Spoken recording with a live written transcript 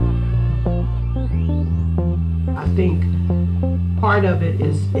think part of it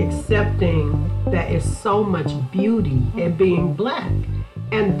is accepting that it's so much beauty in being black.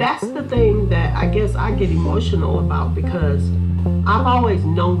 And that's the thing that I guess I get emotional about, because I've always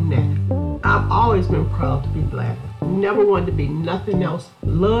known that. I've always been proud to be black. Never wanted to be nothing else.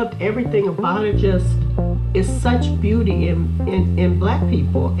 Loved everything about it. Just, it's such beauty in black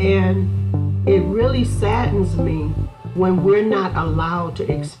people. And it really saddens me when we're not allowed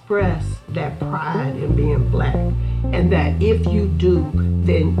to express that pride in being black. And that if you do,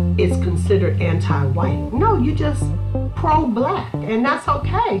 then it's considered anti-white. No, you just pro-black, and that's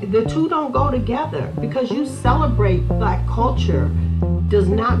okay. The two don't go together. Because you celebrate black culture does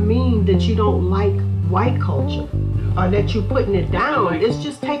not mean that you don't like white culture or that you're putting it down. It's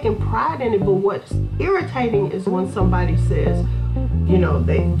just taking pride in it. But what's irritating is when somebody says, you know,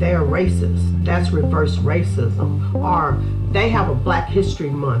 they're racist. That's reverse racism. Or they have a Black History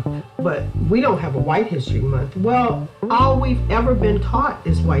Month, but we don't have a White History Month. Well, all we've ever been taught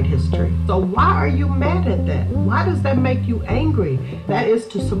is white history. So why are you mad at that? Why does that make you angry? That is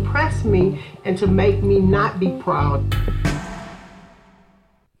to suppress me and to make me not be proud.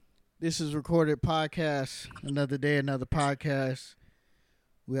 This is Recorded Podcast. Another day, another podcast.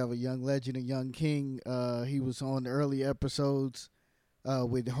 We have a young legend, a young king. He was on the early episodes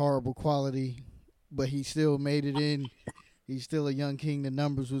with horrible quality, but he still made it in. He's still a young king. The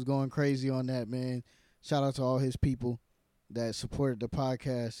numbers was going crazy on that, man. Shout out to all his people that supported the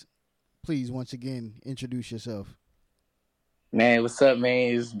podcast. Please, once again, introduce yourself. Man, what's up,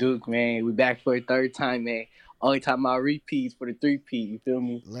 man? It's Duke, man. We back for a third time, man. Only time I repeats for the 3P, you feel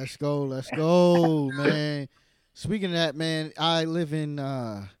me? Let's go, man. Speaking of that, man, I live in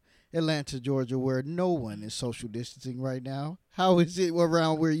Atlanta, Georgia, where no one is social distancing right now. How is it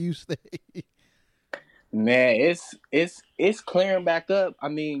around where you stay? Man, it's clearing back up. I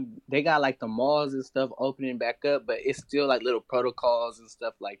mean, they got like the malls and stuff opening back up, but it's still like little protocols and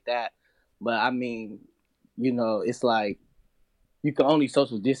stuff like that. But I mean, you know, it's like you can only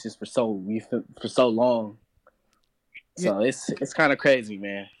social distance for so long. So yeah. It's kind of crazy,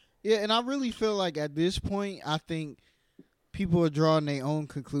 man. Yeah, and I really feel like at this point, I think people are drawing their own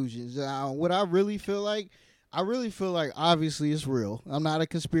conclusions. What I really feel like obviously it's real. I'm not a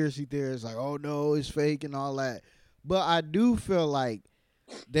conspiracy theorist, like, oh no, it's fake and all that. But I do feel like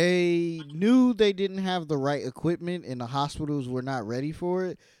they knew they didn't have the right equipment and the hospitals were not ready for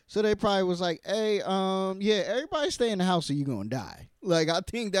it. So they probably was like, hey, yeah, everybody stay in the house or you're going to die. Like, I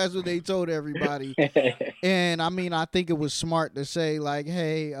think that's what they told everybody. And I mean, I think it was smart to say like,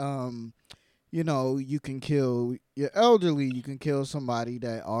 hey, you know, you can kill your elderly, you can kill somebody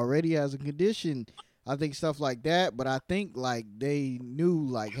that already has a condition. I think stuff like that. But I think like they knew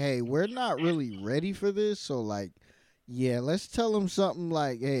like, hey, we're not really ready for this. So like, yeah, let's tell them something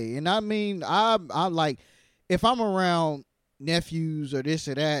like, hey, and I mean, I like, if I'm around nephews or this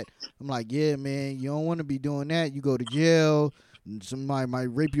or that, I'm like, yeah, man, you don't want to be doing that. You go to jail, and somebody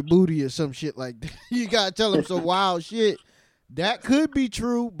might rape your booty or some shit like that. You gotta tell them some wild shit. That could be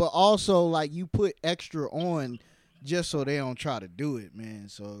true, but also like you put extra on just so they don't try to do it, man.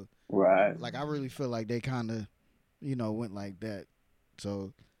 So right, like I really feel like they kind of, you know, went like that.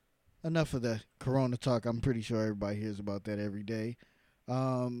 So enough of the corona talk. I'm pretty sure everybody hears about that every day.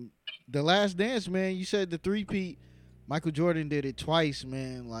 The Last Dance, man, you said the 3-peat. Michael Jordan did it twice,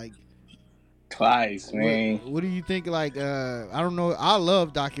 man. Like twice, man. What do you think? Like, I don't know. I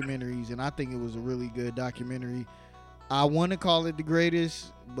love documentaries, and I think it was a really good documentary. I want to call it the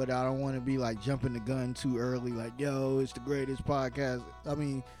greatest, but I don't want to be like jumping the gun too early. Like, yo, it's the greatest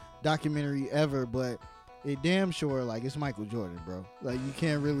documentary ever. But it damn sure, like, it's Michael Jordan, bro. Like, you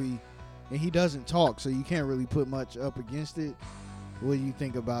can't really, and he doesn't talk, so you can't really put much up against it. What do you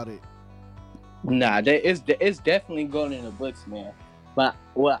think about it? Nah, it's definitely going in the books, man. But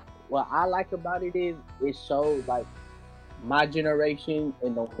what I like about it is it shows like my generation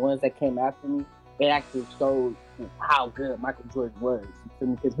and the ones that came after me. It actually showed how good Michael Jordan was,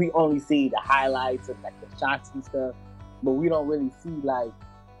 because we only see the highlights of like the shots and stuff, but we don't really see like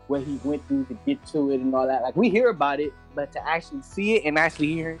what he went through to get to it and all that. Like we hear about it, but to actually see it and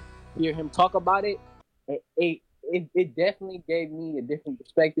actually hear him talk about it, it definitely gave me a different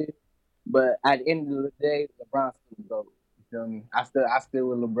perspective. But at the end of the day, LeBron's still gold. You feel me? I still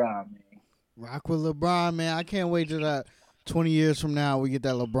with LeBron, man. Rock with LeBron, man. I can't wait till that 20 years from now we get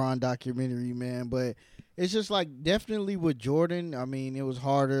that LeBron documentary, man. But it's just like definitely with Jordan, I mean, it was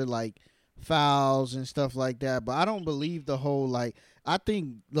harder, like fouls and stuff like that. But I don't believe the whole, like, I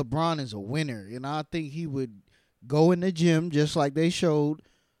think LeBron is a winner. And I think he would go in the gym just like they showed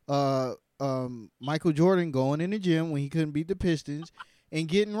Michael Jordan going in the gym when he couldn't beat the Pistons. and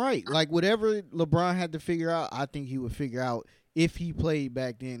getting right. Like whatever LeBron had to figure out, I think he would figure out if he played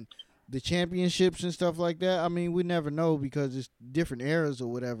back then. The championships and stuff like that, I mean, we never know because it's different eras or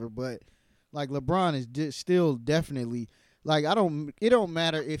whatever. But like LeBron is still definitely like it don't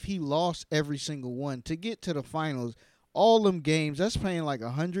matter if he lost every single one to get to the finals. All them games, that's playing like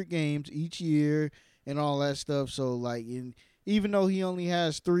 100 games each year and all that stuff. So like, even though he only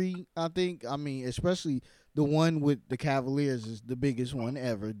has 3, I think, I mean, especially the one with the Cavaliers is the biggest one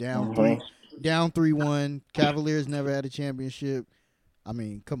ever. Down 3-1. Cavaliers never had a championship. I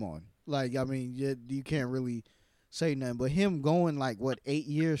mean, come on. Like, I mean, you can't really say nothing. But him going like 8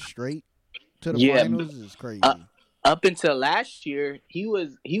 years straight to the finals is crazy. Up until last year, he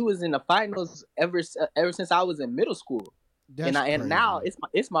was in the finals ever since I was in middle school. And now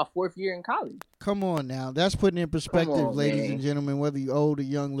it's my 4th year in college. Come on now. That's putting in perspective, ladies and gentlemen, whether you're old or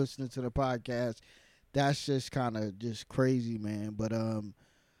young listening to the podcast. That's just kind of just crazy, man. But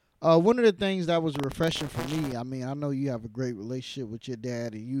one of the things that was refreshing for me, I mean, I know you have a great relationship with your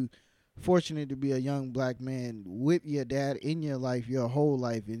dad, and you fortunate to be a young black man with your dad in your life, your whole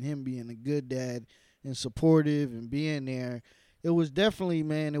life, and him being a good dad and supportive and being there. It was definitely,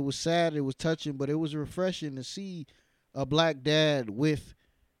 man, it was sad, it was touching, but it was refreshing to see a black dad with,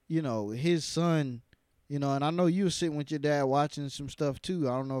 his son, and I know you were sitting with your dad watching some stuff too.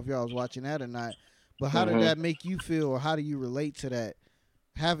 I don't know if y'all was watching that or not, but how did that make you feel, or how do you relate to that?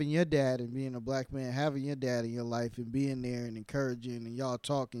 Having your dad and being a black man, having your dad in your life and being there and encouraging and y'all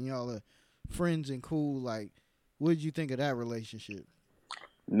talking, y'all are friends and cool. Like, what did you think of that relationship?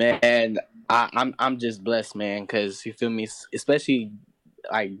 Man, I'm just blessed, man, because you feel me, especially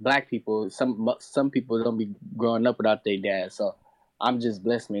like black people. Some people don't be growing up without their dad, so I'm just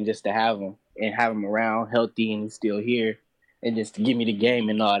blessed, man, just to have him and have him around, healthy and still here, and just to give me the game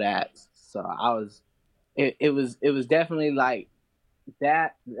and all that. So it was definitely like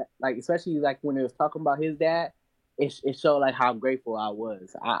that, like especially like when it was talking about his dad, it showed like how grateful I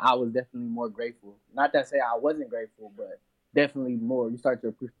was. I was definitely more grateful. Not that I say I wasn't grateful, but definitely more. You start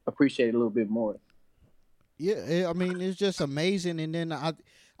to appreciate it a little bit more. Yeah, I mean, it's just amazing. And then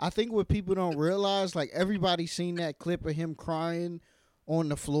I think what people don't realize, like everybody's seen that clip of him crying on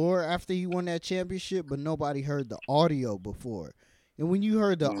the floor after he won that championship, but nobody heard the audio before. And when you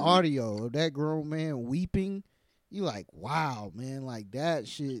heard the audio of that grown man weeping, you like, wow, man, like that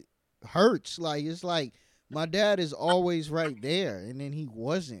shit hurts. Like, it's like my dad is always right there, and then he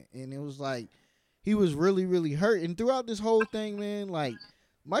wasn't. And it was like he was really, really hurt. And throughout this whole thing, man, like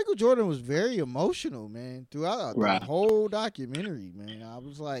Michael Jordan was very emotional, man, throughout the whole documentary, man. I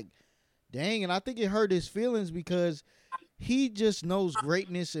was like, dang, and I think it hurt his feelings because he just knows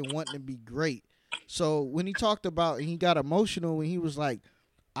greatness and wanting to be great. So when he talked about, and he got emotional when he was like,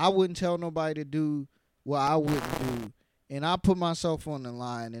 I wouldn't tell nobody to do what I wouldn't do, and I put myself on the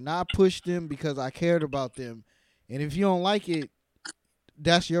line, and I pushed them because I cared about them. And if you don't like it,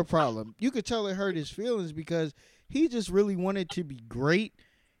 that's your problem. You could tell it hurt his feelings because he just really wanted to be great,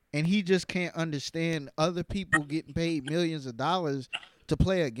 and he just can't understand other people getting paid millions of dollars to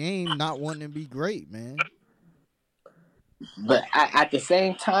play a game not wanting to be great, man. But at the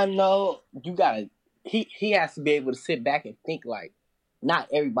same time, though, he has to be able to sit back and think like, not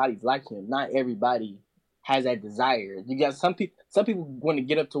everybody's like him. Not everybody has that desire. You got some people want to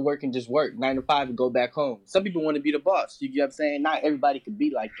get up to work and just work 9 to 5 and go back home. Some people want to be the boss. You get what I'm saying? Not everybody could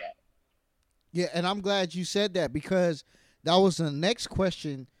be like that. Yeah, and I'm glad you said that because that was the next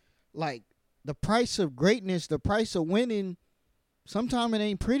question. Like, the price of greatness, the price of winning, sometimes it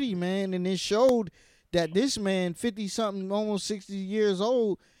ain't pretty, man. And it showed that this man, 50-something, almost 60 years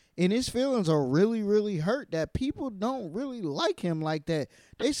old, and his feelings are really, really hurt that people don't really like him like that.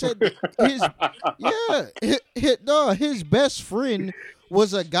 They said his best friend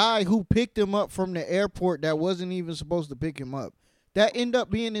was a guy who picked him up from the airport that wasn't even supposed to pick him up. That ended up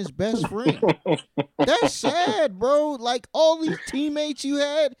being his best friend. That's sad, bro. Like, all these teammates you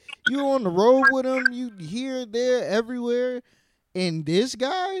had, you were on the road with them, you here, there, everywhere, and this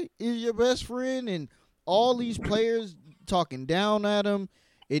guy is your best friend, and all these players talking down at him.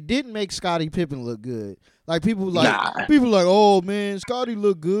 It didn't make Scottie Pippen look good. Like, people like, oh man, Scottie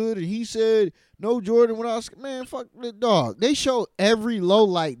looked good, and he said no Jordan without, man, fuck the dog. They showed every low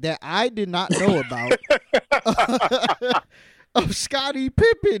light that I did not know about of Scottie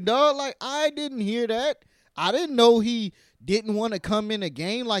Pippen, dog. Like, I didn't hear that. I didn't know he didn't want to come in a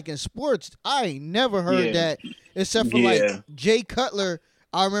game like in sports. I ain't never heard that except for like Jay Cutler.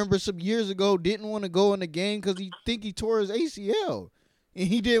 I remember some years ago didn't want to go in the game because he tore his ACL. And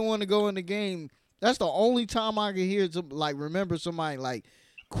he didn't want to go in the game. That's the only time I can hear remember somebody like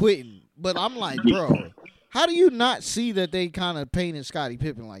quitting. But I'm like, bro, How do you not see that they kind of painted Scottie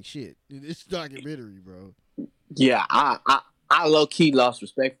Pippen like shit? It's documentary, bro. Yeah, I low key lost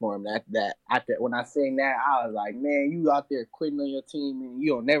respect for him. That after when I seen that, I was like, man, you out there quitting on your team, and you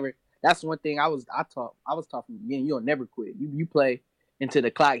don't never. That's one thing I was taught from the beginning. You don't never quit. You play until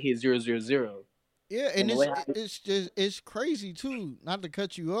the clock hits 0-0-0. Yeah, and it's crazy too. Not to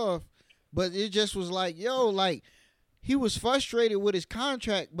cut you off, but it just was like, yo, like he was frustrated with his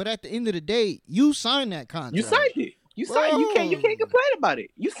contract, but at the end of the day, you signed that contract. You signed it. You signed. You can't complain about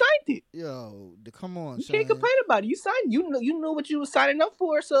it. You signed it. Yo, come on, you son. Can't complain about it. You signed. You know what you were signing up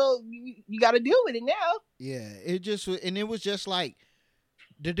for, so you got to deal with it now. Yeah, it was just like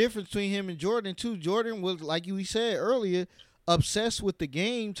the difference between him and Jordan too. Jordan was, like we said earlier, obsessed with the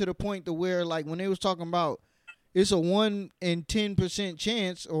game to the point to where, like, when they was talking about it's a 1 in 10%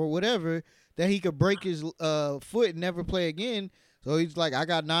 chance or whatever that he could break his foot and never play again. So he's like, I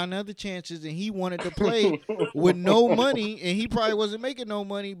got 9 other chances, and he wanted to play with no money, and he probably wasn't making no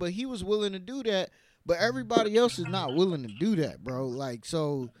money, but he was willing to do that. But everybody else is not willing to do that, bro. Like,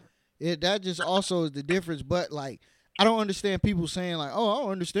 so that just also is the difference. But, like, I don't understand people saying, like, oh, I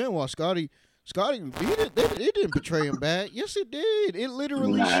don't understand why Scottie, it didn't betray him bad. Yes, it did. It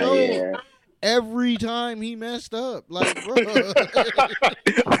literally showed every time he messed up. Like, bro.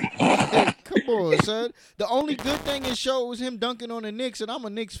 Come on, son. The only good thing it showed was him dunking on the Knicks, and I'm a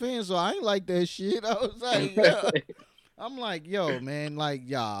Knicks fan, so I ain't like that shit. I was like, I'm like, yo, man, like,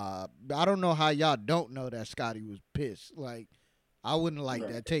 y'all, I don't know how y'all don't know that Scottie was pissed. Like, I wouldn't like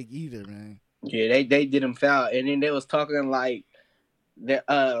that take either, man. Yeah, they did him foul, and then they was talking like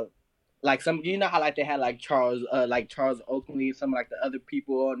that. Like some, you know how like they had like Charles Oakley, some like the other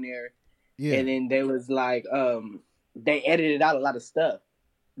people on there. Yeah. And then they was like, they edited out a lot of stuff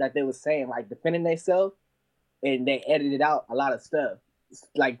that they was saying, like defending themselves, and they edited out a lot of stuff,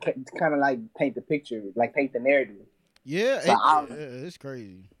 like kind of like paint the picture, like paint the narrative. Yeah, it's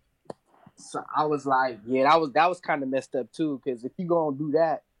crazy. So I was like, yeah, that was kind of messed up too, because if you gonna do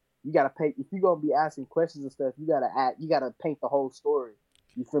that, you gotta pay. If you gonna be asking questions and stuff, you gotta paint the whole story.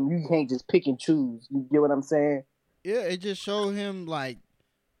 You feel me? You can't just pick and choose. You get what I'm saying? Yeah, it just showed him like,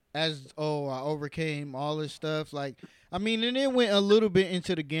 I overcame all this stuff. Like, I mean, and it went a little bit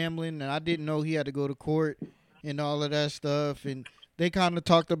into the gambling, and I didn't know he had to go to court and all of that stuff. And they kind of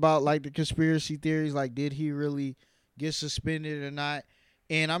talked about like the conspiracy theories, like did he really get suspended or not?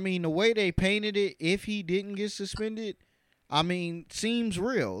 And I mean, the way they painted it, if he didn't get suspended, I mean, seems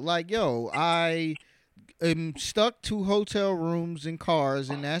real. Like, yo, I am stuck to hotel rooms and cars,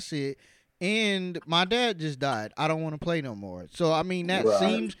 and that's it. And my dad just died. I don't want to play no more. So I mean,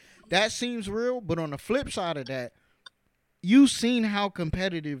 that seems real. But on the flip side of that, you seen how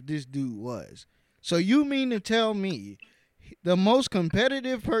competitive this dude was. So you mean to tell me the most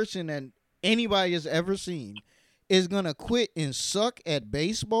competitive person that anybody has ever seen is gonna quit and suck at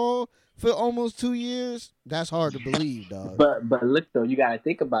baseball for almost 2 years? That's hard to believe, dog. But look though, you gotta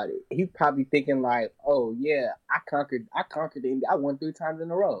think about it. He's probably thinking like, oh yeah, I conquered the NBA. I won 3 times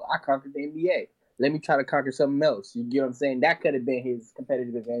in a row. I conquered the NBA. Let me try to conquer something else. You get what I'm saying? That could have been his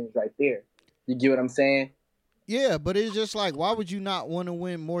competitive advantage right there. You get what I'm saying? Yeah, but it's just like, why would you not want to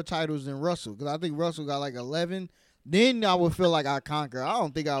win more titles than Russell? Because I think Russell got like 11. Then I would feel like I conquered. I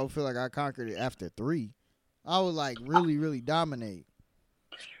don't think I would feel like I conquered it after 3. I would like really, really dominate.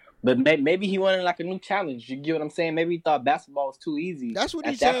 But maybe he wanted like a new challenge. You get what I'm saying? Maybe he thought basketball was too easy. That's what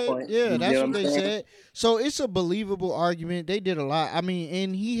he said. Yeah, that's what they said. So it's a believable argument. They did a lot. I mean,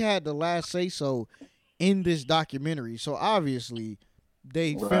 and he had the last say so in this documentary. So obviously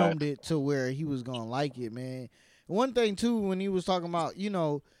they filmed it to where he was gonna like it, man. One thing too, when he was talking about, you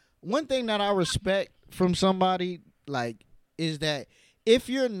know, one thing that I respect from somebody like is that if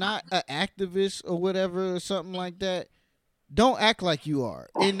you're not an activist or whatever or something like that, don't act like you are.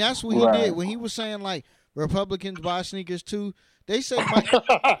 And that's what he did when he was saying like Republicans buy sneakers too. They say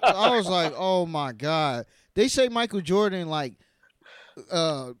I was like, oh my God. They say Michael Jordan like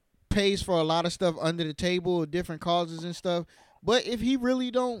pays for a lot of stuff under the table, different causes and stuff. But if he really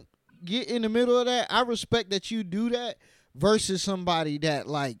don't get in the middle of that, I respect that you do that versus somebody that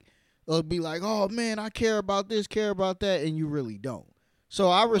like will be like, oh man, I care about this, care about that, and you really don't. So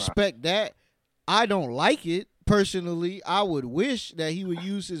I respect that. I don't like it. Personally, I would wish that he would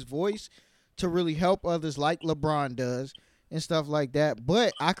use his voice to really help others like LeBron does and stuff like that.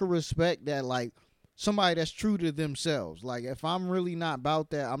 But I could respect that, like, somebody that's true to themselves. Like, if I'm really not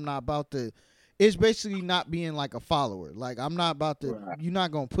about that, I'm not about to. It's basically not being like a follower. Like, I'm not about to. You're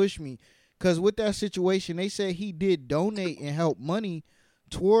not going to push me. Because with that situation, they said he did donate and help money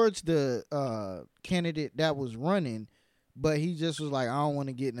towards the candidate that was running. but he just was like, I don't want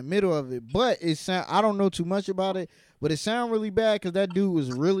to get in the middle of it. But I don't know too much about it, but it sounded really bad because that dude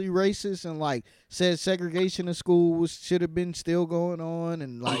was really racist and like said segregation in school should have been still going on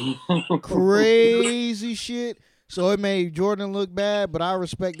and like crazy shit. So it made Jordan look bad, but I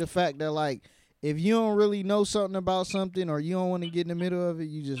respect the fact that like if you don't really know something about something or you don't want to get in the middle of it,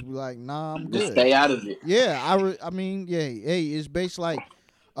 you just be like, nah, I'm good. Just stay out of it. Yeah, I mean, yeah, hey, it's based like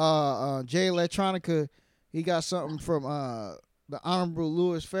Jay Electronica. He got something from the Honorable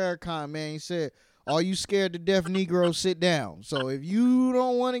Louis Farrakhan, man. He said, all you scared to death Negroes, sit down. So if you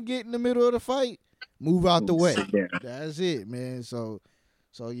don't want to get in the middle of the fight, move out the way. That's it, man. So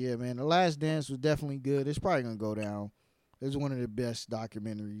yeah, man, The Last Dance was definitely good. It's probably going to go down. It's one of the best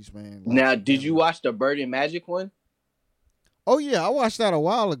documentaries, man. Now, did you watch the Bird and Magic one? Oh, yeah, I watched that a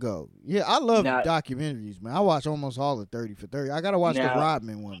while ago. Yeah, I love documentaries, man. I watch almost all of 30 for 30. I got to watch the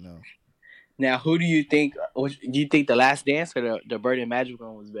Rodman one, though. Now, who do you think? Do you think The Last Dance or the Bird and Magic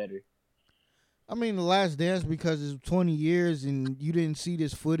one was better? I mean, The Last Dance because it's 20 years and you didn't see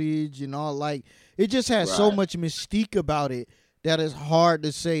this footage and all. Like, it just has so much mystique about it that it's hard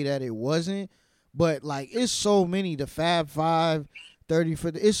to say that it wasn't. But, like, it's so many. The Fab Five, 30 for...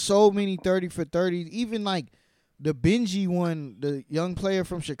 It's so many 30 for 30s. Even, like, the Benji one, the young player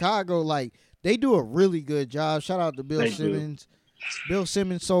from Chicago, like, they do a really good job. Shout out to Bill Simmons. Bill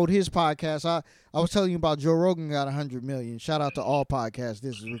Simmons sold his podcast. I was telling you about Joe Rogan got 100 million. Shout out to all podcasts.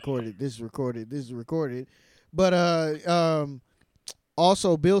 This is recorded. This is recorded. This is recorded. But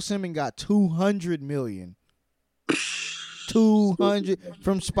also Bill Simmons got 200 million. 200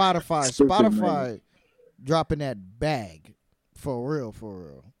 from Spotify. Spotify dropping that bag for real, for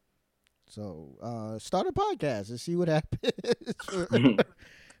real. So start a podcast and see what happens.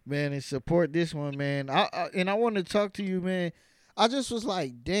 Man, and support this one, man. I want to talk to you, man. I just was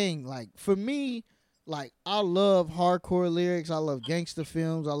like, dang, like for me, like I love hardcore lyrics. I love gangster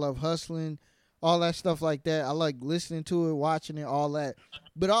films. I love hustling, all that stuff like that. I like listening to it, watching it, all that.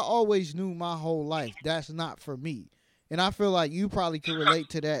 But I always knew my whole life that's not for me. And I feel like you probably can relate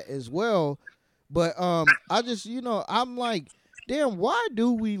to that as well. But I just, I'm like, damn, why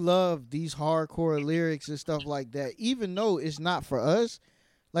do we love these hardcore lyrics and stuff like that, even though it's not for us?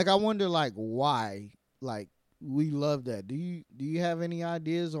 Like, I wonder, like, why, like, we love that. Do you have any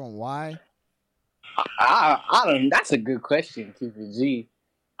ideas on why? I don't. That's a good question, TPG.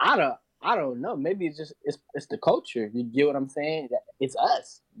 I don't know. Maybe it's just it's the culture. You get what I'm saying? It's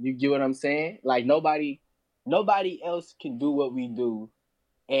us. You get what I'm saying? Like nobody else can do what we do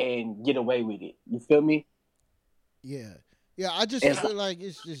and get away with it. You feel me? Yeah. I just feel like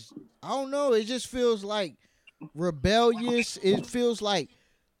it's just, I don't know. It just feels like rebellious. It feels like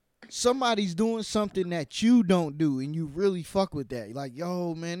somebody's doing something that you don't do and you really fuck with that. Like,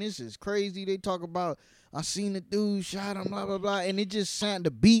 yo, man, this is crazy. They talk about, I seen the dude shot him, blah, blah, blah. And it just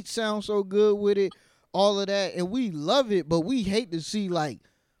the beat sounds so good with it, all of that. And we love it, but we hate to see, like,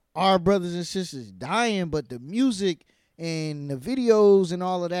 our brothers and sisters dying, but the music and the videos and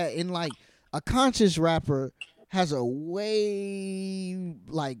all of that. And, like, a conscious rapper has a way,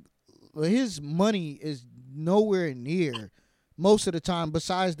 like, his money is nowhere near most of the time,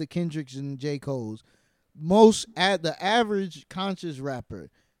 besides the Kendricks and J. Cole's. The average conscious rapper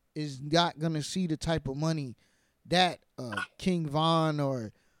is not going to see the type of money that King Von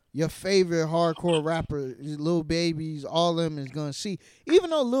or your favorite hardcore rapper, Lil Babies, all of them is going to see.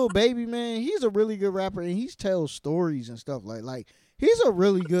 Even though Lil Baby, man, he's a really good rapper and he tells stories and stuff like he's a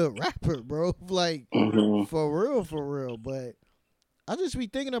really good rapper, bro. Like, for real. But I just be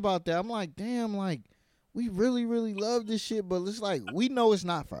thinking about that. I'm like, damn, like, we really, really love this shit, but it's like, we know it's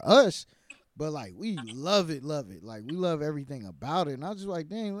not for us, but, like, we love it. Like, we love everything about it. And I was just like,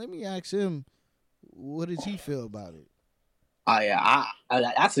 dang, let me ask him, what does he feel about it? Oh, yeah,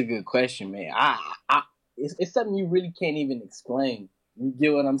 that's a good question, man. It's something you really can't even explain. You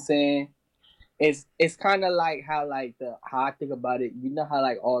get what I'm saying? It's kind of like how I think about it. You know how,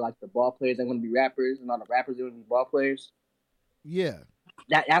 like, all, like, the ball players are going to be rappers and all the rappers are going to be ball players? Yeah.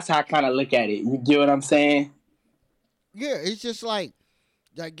 That's how I kind of look at it. You get what I'm saying? Yeah, it's just like,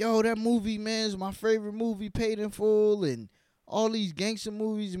 yo, that movie, man, is my favorite movie, Paid in Full, and all these gangster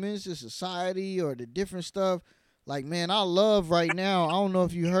movies, Minister Society, or the different stuff. Like, man, I love right now, I don't know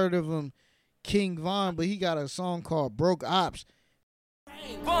if you heard of him, King Von, but he got a song called Broke Ops.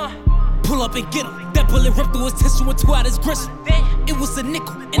 Pull up and get him. That bullet ripped through his tissue and tore out his gristle. It was a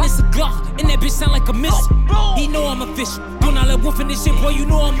nickel, and it's a Glock, and that bitch sound like a missile. He know I'm official. Don't I let wolf in this shit, boy, you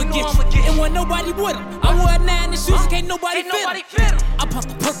know I'ma get you. And when nobody with him, I wore a 9 in the shoes, can't nobody fit him. I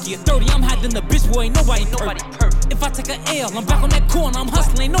popped a perky at 30, I'm hiding the bitch, boy, ain't nobody perfect. If I take a L, I'm back on that corner, I'm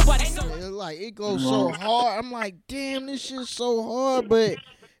hustling, ain't nobody. Like, it goes so hard. I'm like, damn, this shit's so hard. But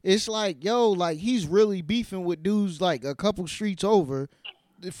it's like, yo, like, he's really beefing with dudes like a couple streets over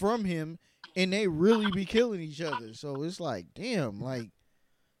from him, and they really be killing each other. So it's like, damn, like,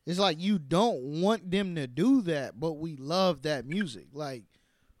 it's like you don't want them to do that, but we love that music. Like,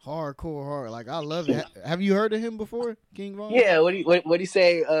 hardcore hard. Like, I love it. Have you heard of him before, King Von? Yeah, what do you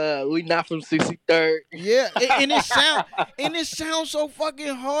say? We not from 63rd. Yeah, and it sounds so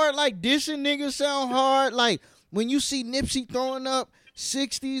fucking hard. Like, dissing niggas sound hard. Like, when you see Nipsey throwing up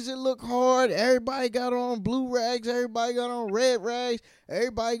 60s, it look hard. Everybody got on blue rags. Everybody got on red rags.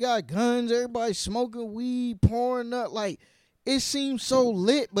 Everybody got guns. Everybody smoking weed, pouring up. Like, it seems so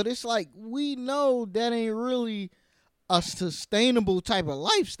lit, but it's like, we know that ain't really a sustainable type of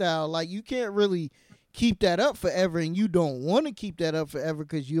lifestyle. Like, you can't really keep that up forever, and you don't want to keep that up forever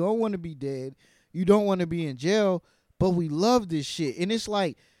because you don't want to be dead. You don't want to be in jail, but we love this shit. And it's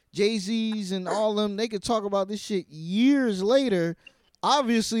like Jay-Z's and all them, they could talk about this shit years later.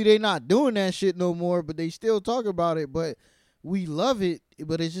 Obviously, they not doing that shit no more, but they still talk about it. But we love it,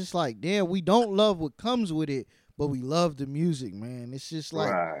 but it's just like, damn, we don't love what comes with it, but we love the music, man. It's just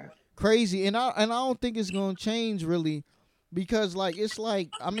like crazy. And I don't think it's going to change really. Because, like, it's like,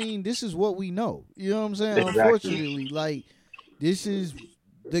 I mean, this is what we know. You know what I'm saying? Exactly. Unfortunately, like, this is,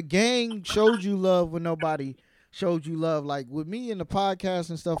 the gang showed you love when nobody showed you love. Like, with me in the podcast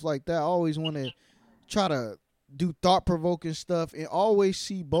and stuff like that, I always want to try to do thought-provoking stuff and always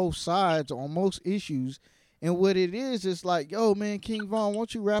see both sides on most issues. And what it is, it's like, yo, man, King Von, why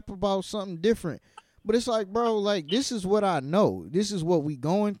don't you rap about something different? But it's like, bro, like, this is what I know. This is what we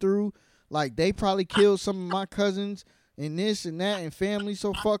going through. Like, they probably killed some of my cousins and this and that and family,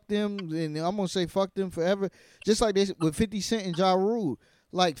 so fuck them. And I'm going to say fuck them forever. Just like this with 50 Cent and Ja Rule.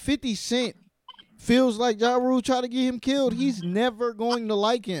 Like, 50 Cent feels like Ja Rule tried to get him killed. He's never going to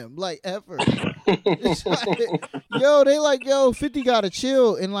like him, like, ever. It's like, yo, they like, yo, 50 got to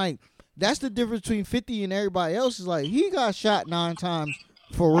chill. And, like, that's the difference between 50 and everybody else. Is like, he got shot 9 times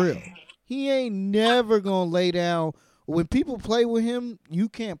for real. He ain't never going to lay down. When people play with him, you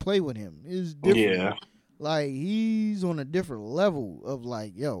can't play with him. It's different. Yeah. Like, he's on a different level of,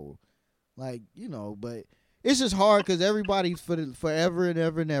 like, yo, like, you know, but it's just hard because everybody forever and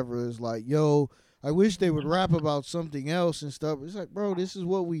ever and ever is like, yo, I wish they would rap about something else and stuff. It's like, bro, this is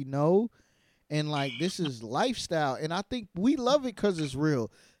what we know, and, like, this is lifestyle, and I think we love it because it's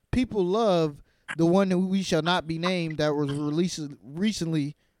real. People love the one that we shall not be named that was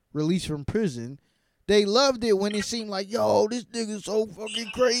recently released from prison. They loved it when it seemed like, yo, this nigga's so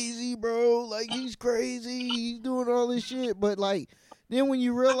fucking crazy, bro. Like, he's crazy. He's doing all this shit. But, like, then when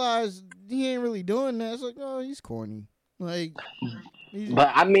you realize he ain't really doing that, it's like, oh, he's corny. Like,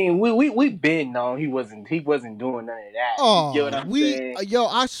 but I mean, we been known he wasn't doing none of that. Oh, you know what I'm saying? Yo,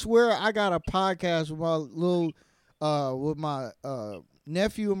 I swear I got a podcast with my little, with my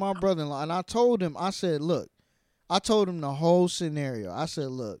nephew and my brother-in-law, and I told him, I said, look, I told him the whole scenario. I said,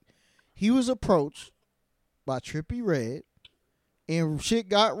 look, he was approached by Trippie Redd, and shit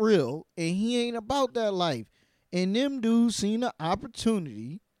got real, and he ain't about that life. And them dudes seen an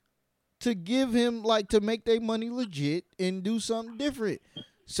opportunity to give him, like, to make their money legit and do something different.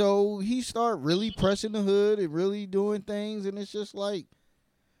 So he started really pressing the hood and really doing things, and it's just like,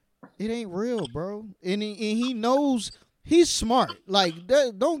 it ain't real, bro. And he knows, he's smart. Like,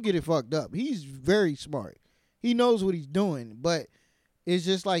 don't get it fucked up. He's very smart. He knows what he's doing, but it's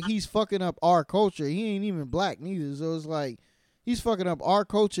just like he's fucking up our culture. He ain't even black neither. So it's like he's fucking up our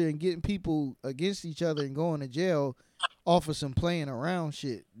culture and getting people against each other and going to jail off of some playing around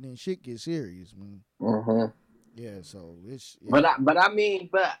shit. Then shit gets serious, man. Mm-hmm. Yeah, so it's... Yeah. But I mean,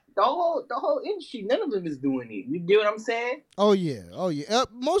 the whole industry, none of them is doing it. You get what I'm saying? Oh, yeah.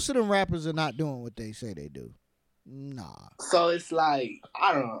 Most of them rappers are not doing what they say they do. Nah. So it's like,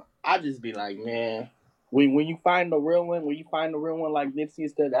 I don't know. I just be like, man... When you find the real one, like Nipsey and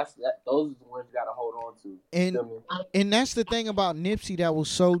stuff, those are the ones you gotta hold on to. And that's the thing about Nipsey that was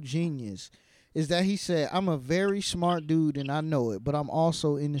so genius, is that he said, I'm a very smart dude and I know it, but I'm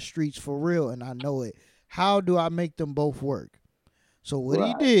also in the streets for real and I know it. How do I make them both work? So what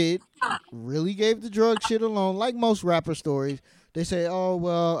he did, really gave the drug shit alone, like most rapper stories. They say, oh,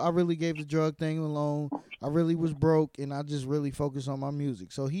 well, I really gave the drug thing alone. I really was broke and I just really focused on my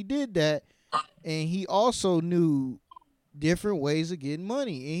music. So he did that. And he also knew different ways of getting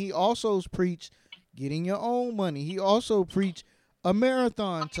money. And he also preached getting your own money. He also preached a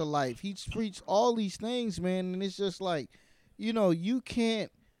marathon to life. He preached all these things, man. And it's just like, you know, you can't,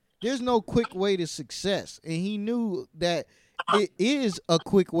 there's no quick way to success. And he knew that it is a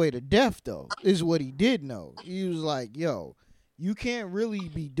quick way to death, though, is what he did know. He was like, yo, you can't really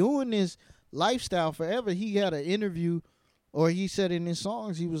be doing this lifestyle forever. He had an interview, or he said in his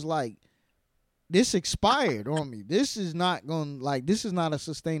songs, he was like, this expired on me. This is not this is not a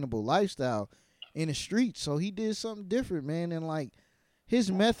sustainable lifestyle in the streets. So he did something different, man. And like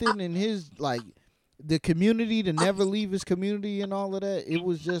his method and his like the community to never leave his community and all of that, it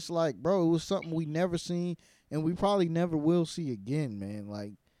was just like, bro, it was something we never seen and we probably never will see again, man.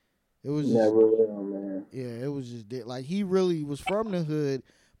 Like it was just, never will, man. yeah, it was just like he really was from the hood,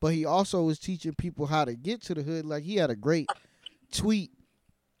 but he also was teaching people how to get to the hood. Like he had a great tweet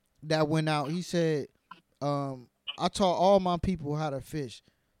that went out. He said, I taught all my people how to fish.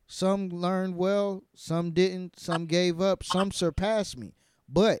 Some learned well, some didn't, some gave up, some surpassed me.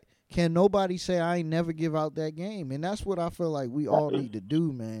 But can nobody say I ain't never give out that game? And that's what I feel like we all need to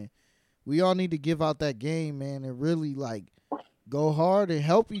do, man. We all need to give out that game, man, and really like go hard and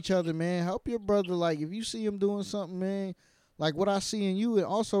help each other, man. Help your brother. Like if you see him doing something, man, like what I see in you, and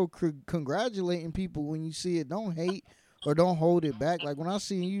also congratulating people when you see it. Don't hate or don't hold it back. Like when I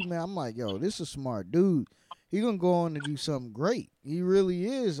see you, man, I'm like, yo, this is a smart dude. He gonna go on to do something great. He really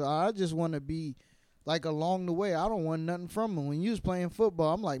is. I just want to be like along the way. I don't want nothing from him. When you was playing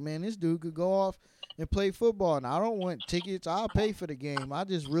football, I'm like, man, this dude could go off and play football, and I don't want tickets. I'll pay for the game. I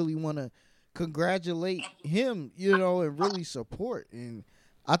just really want to congratulate him, you know, and really support. And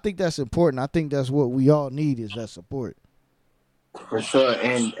I think that's important. I think that's what we all need is that support. For sure,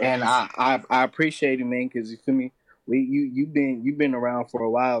 and I appreciate it, man, because you feel me. You've been around for a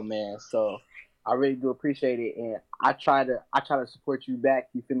while, man. So I really do appreciate it, and I try to support you back.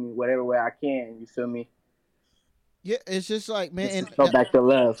 You feel me? Whatever way I can. You feel me? Yeah, it's just like, man, and go back to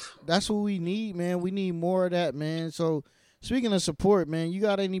love. That's what we need, man. We need more of that, man. So speaking of support, man, you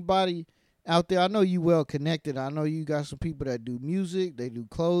got anybody out there? I know you well connected. I know you got some people that do music, they do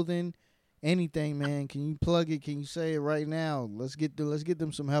clothing, anything, man. Can you plug it? Can you say it right now? Let's get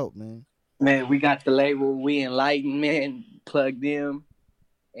them some help, man. Man, we got the label We Enlighten, man. Plug them,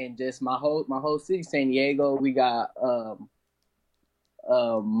 and just my whole city, San Diego. We got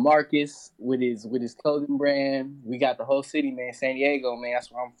Marcus with his clothing brand. We got the whole city, man. San Diego, man.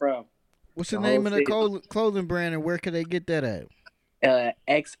 That's where I'm from. What's the name of the clothing brand, and where can they get that at?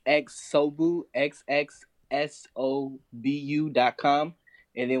 XX Sobu, xxsobu.com.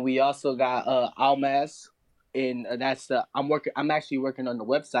 And then we also got Almaz, and that's I'm actually working on the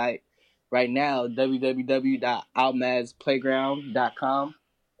website right now, www.almazplayground.com,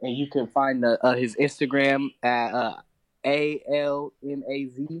 and you can find his Instagram at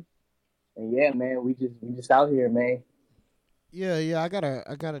ALMAZ. And yeah, man, we just out here, man. Yeah, I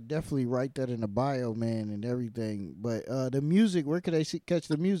gotta definitely write that in the bio, man, and everything. But the music, where could they catch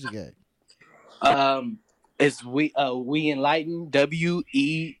the music at? It's We Enlighten,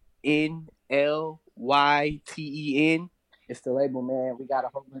 WENLYTEN. It's the label, man. We got a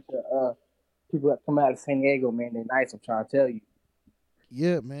whole bunch of people that come out of San Diego, man. They're nice, I'm trying to tell you.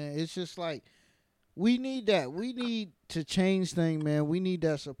 Yeah, man. It's just like we need that. We need to change things, man. We need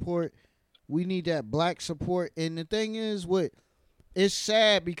that support. We need that black support. And the thing is, it's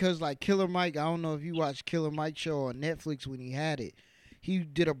sad because like Killer Mike, I don't know if you watched Killer Mike's show on Netflix when he had it. He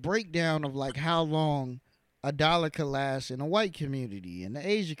did a breakdown of like how long a dollar could last in a white community, in the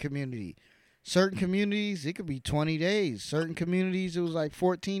Asian community. Certain communities, it could be 20 days. Certain communities, it was like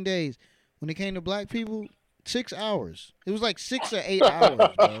 14 days. When it came to black people, 6 hours. It was like 6 or 8 hours,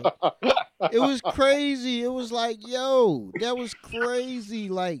 bro. It was crazy. It was like, yo, that was crazy.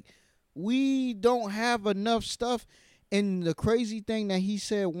 Like, we don't have enough stuff. And the crazy thing that he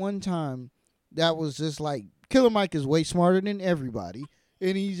said one time that was just like, Killer Mike is way smarter than everybody.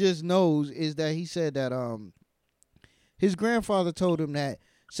 And he just knows is that he said that his grandfather told him that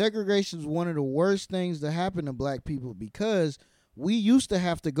segregation is one of the worst things that happen to black people because we used to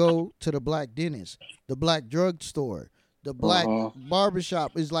have to go to the black dentist, the black drugstore, the black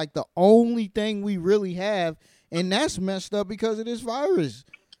barbershop is like the only thing we really have. And that's messed up because of this virus.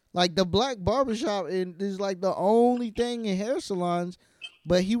 Like the black barbershop is like the only thing in hair salons.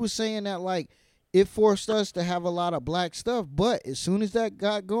 But he was saying that like it forced us to have a lot of black stuff. But as soon as that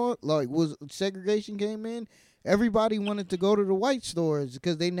got going, like segregation came in, everybody wanted to go to the white stores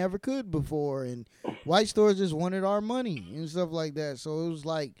because they never could before. And white stores just wanted our money and stuff like that. So it was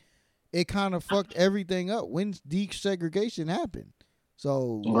like it kind of fucked everything up when desegregation happened.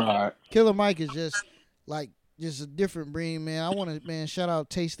 So right. Killer Mike is just a different breed, man. I want to, man, shout out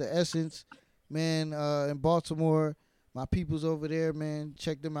Taste the Essence, man, in Baltimore. My people's over there, man.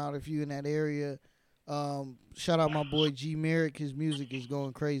 Check them out if you in that area. Shout out my boy G Merrick. His music is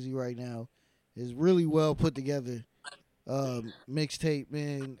going crazy right now. It's really well put together. Mixtape,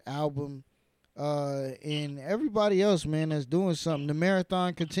 man, album. And everybody else, man, that's doing something. The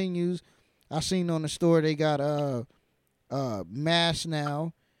marathon continues. I seen on the store they got masks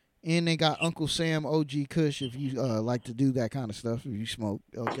now, and they got Uncle Sam OG Kush if you like to do that kind of stuff if you smoke.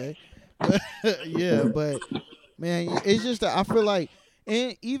 Okay, but yeah, but man, it's just that I feel like,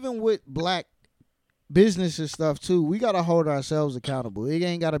 and even with black business and stuff too, we gotta hold ourselves accountable. It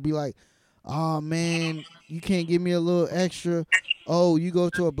ain't gotta be like, oh man, you can't give me a little extra. Oh, you go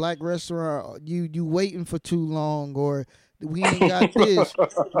to a black restaurant, you waiting for too long, or we ain't got this,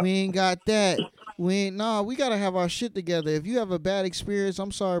 we ain't got that. We ain't nah, we gotta have our shit together. If you have a bad experience,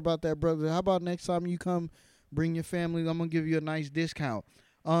 I'm sorry about that, brother. How about next time you come, bring your family, I'm gonna give you a nice discount.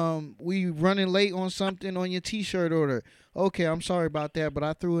 We running late on something on your t-shirt order. Okay, I'm sorry about that, but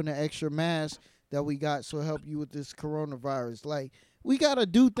I threw in an extra mask that we got so help you with this coronavirus. Like, we gotta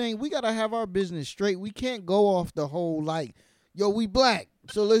do things. We gotta have our business straight. We can't go off the whole like, yo, we black,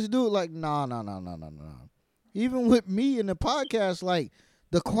 so let's do it. Like, nah. Even with me in the podcast, like,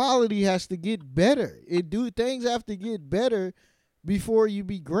 the quality has to get better. Things have to get better before you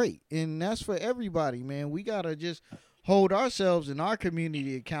be great, and that's for everybody, man. We gotta just hold ourselves and our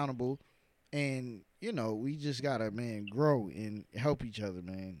community accountable, and we just gotta, man, grow and help each other,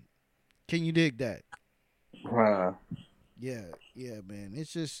 man. Can you dig that? Huh. Yeah, man.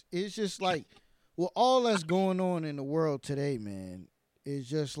 It's just like, well, all that's going on in the world today, man. It's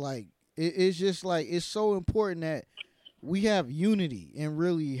just like it's just like it's so important that we have unity and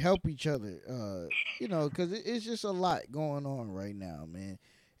really help each other. Because it's just a lot going on right now, man.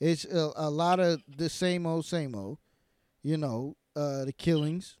 It's a lot of the same old, same old. The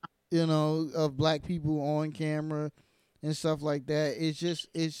killings, of black people on camera and stuff like that. It's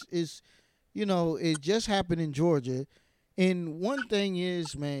it just happened in Georgia. And one thing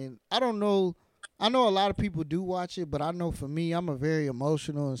is, man, I don't know. I know a lot of people do watch it, but I know for me, I'm a very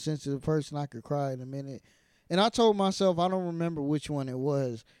emotional and sensitive person. I could cry in a minute. And I told myself, I don't remember which one it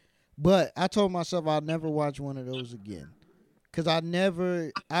was, but I told myself I'll never watch one of those again. Because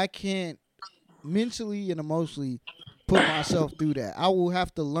I can't mentally and emotionally put myself through that. I will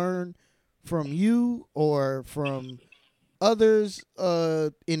have to learn from you or from others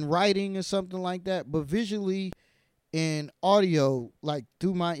in writing or something like that, but visually and audio, like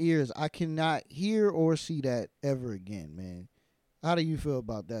through my ears, I cannot hear or see that ever again, man. How do you feel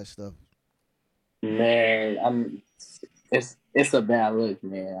about that stuff? Man, it's a bad look,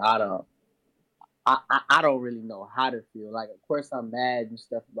 man. I don't really know how to feel. Like, of course, I'm mad and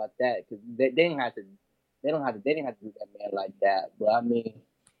stuff about that because they didn't have to. They didn't have to do that man like that. But I mean,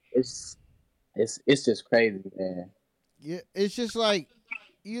 it's it's just crazy, man. Yeah, it's just like,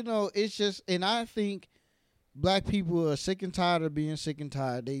 it's just, and I think black people are sick and tired of being sick and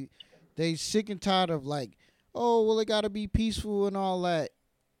tired. They sick and tired of like, oh well, it got to be peaceful and all that.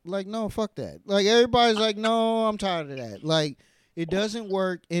 Like, no, fuck that. Like, everybody's like, no, I'm tired of that. Like, it doesn't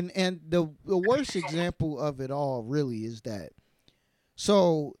work. And the worst example of it all really is that.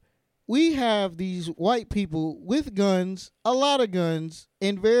 So we have these white people with guns, a lot of guns,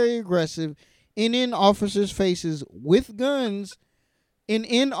 and very aggressive, and in officers' faces with guns, and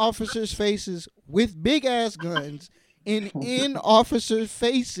in officers' faces with big ass guns, and in officers'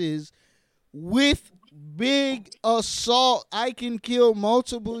 faces with big assault, I can kill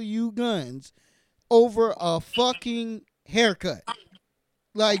multiple you guns over a fucking haircut.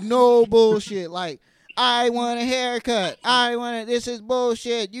 Like, no bullshit. Like, I want a haircut. This is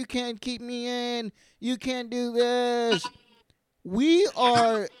bullshit. You can't keep me in. You can't do this. We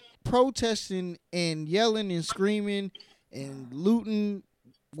are protesting and yelling and screaming and looting,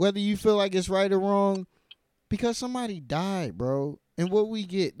 whether you feel like it's right or wrong, because somebody died, bro. And what we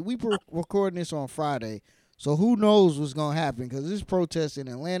get, we recording this on Friday, so who knows what's going to happen, because there's protests in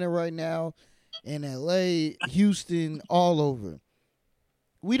Atlanta right now, in L.A., Houston, all over.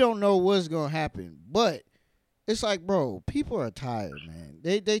 We don't know what's going to happen, but it's like, bro, people are tired, man.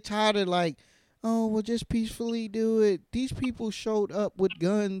 They tired of like, oh, well, just peacefully do it. These people showed up with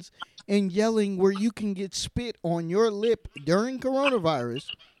guns and yelling where you can get spit on your lip during coronavirus,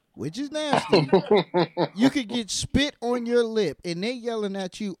 which is nasty. You could get spit on your lip, and they yelling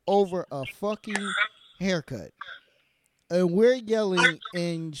at you over a fucking haircut. And we're yelling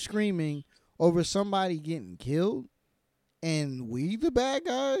and screaming over somebody getting killed, and we the bad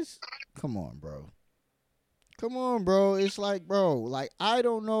guys? Come on, bro. Come on, bro. It's like, bro, like, I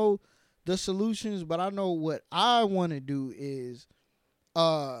don't know the solutions, but I know what I want to do is,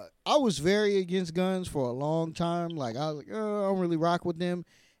 I was very against guns for a long time. Like, I was like, oh, I don't really rock with them.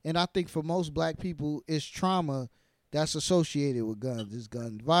 And I think for most black people, it's trauma that's associated with guns. It's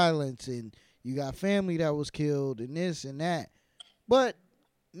gun violence, and you got family that was killed, and this and that. But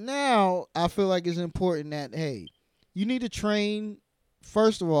now I feel like it's important that, hey, you need to train.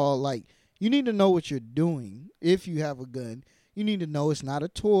 First of all, like, you need to know what you're doing. If you have a gun, you need to know it's not a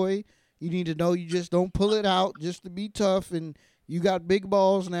toy. You need to know you just don't pull it out just to be tough and you got big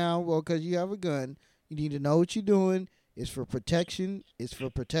balls now, well, because you have a gun. You need to know what you're doing. It's for protection. It's for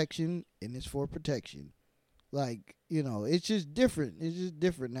protection, and it's for protection. Like, it's just different. It's just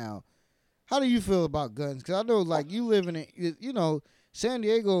different now. How do you feel about guns? Because I know, like, you live in it, San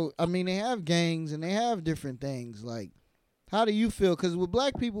Diego, I mean, they have gangs and they have different things. Like, how do you feel? Because with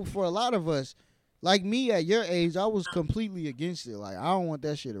black people, for a lot of us, like me at your age, I was completely against it. Like, I don't want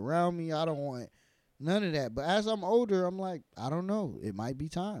that shit around me. I don't want none of that. But as I'm older, I'm like, I don't know. It might be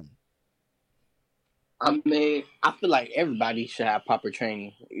time. I mean, I feel like everybody should have proper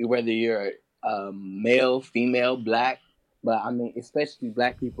training, whether you're male, female, black. But I mean, especially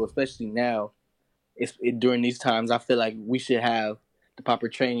black people, especially now, during these times, I feel like we should have the proper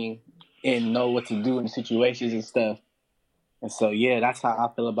training and know what to do in situations and stuff. And so, yeah, that's how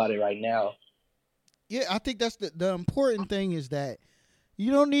I feel about it right now. Yeah, I think that's the important thing is that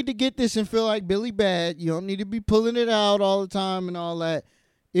you don't need to get this and feel like Billy Bad. You don't need to be pulling it out all the time and all that.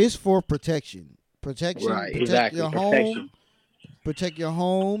 It's for protection. Protection, Right, protect exactly. your Protection. home, protect your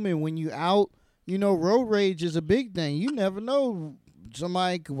home, and when you out, road rage is a big thing. You never know,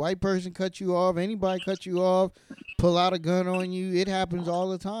 somebody, white person cut you off, anybody cut you off, pull out a gun on you. It happens all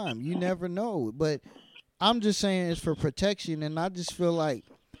the time. You never know. But I'm just saying it's for protection, and I just feel like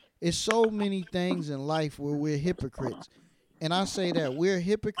it's so many things in life where we're hypocrites, and I say that we're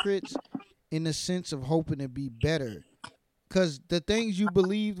hypocrites in the sense of hoping to be better. Because the things you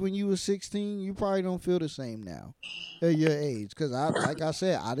believed when you were 16, you probably don't feel the same now at your age. Because like I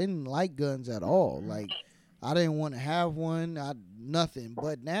said, I didn't like guns at all. Like, I didn't want to have one, nothing.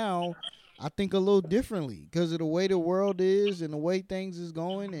 But now I think a little differently because of the way the world is and the way things is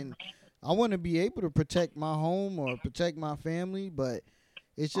going. And I want to be able to protect my home or protect my family. But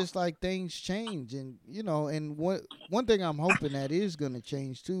it's just like things change. And, and one thing I'm hoping that is going to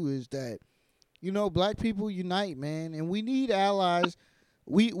change too is that black people unite, man, and we need allies.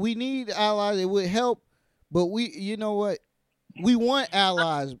 We need allies. It would help, but you know what? We want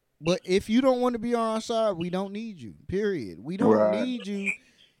allies, but if you don't want to be on our side, we don't need you. Period. We don't Right. need you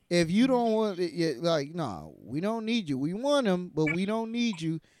if you don't want it. Like, no, we don't need you. We want them, but we don't need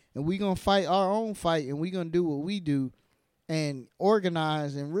you, and we gonna fight our own fight, and we gonna do what we do, and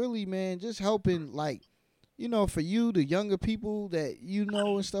organize, and really, man, just helping, like, for you, the younger people that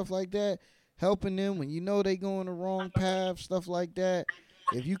and stuff like that, helping them when they going the wrong path, stuff like that.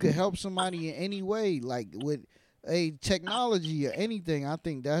 If you could help somebody in any way, like with a technology or anything, I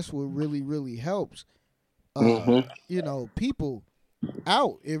think that's what really, really helps. Mm-hmm. People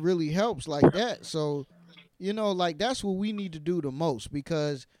out. It really helps like that. So, like that's what we need to do the most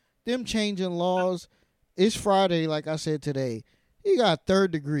because them changing laws. It's Friday, like I said today. He got third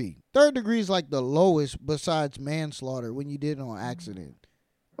degree. Third degree is like the lowest besides manslaughter when you did it on accident.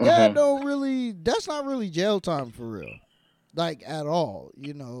 Mm-hmm. That's not really jail time for real. Like at all,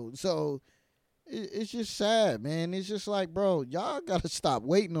 So it's just sad, man. It's just like, bro, y'all got to stop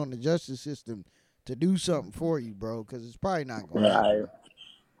waiting on the justice system to do something for you, bro, because it's probably not going to Right.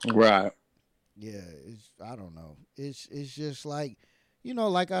 happen. Right. Yeah, I don't know. It's just like,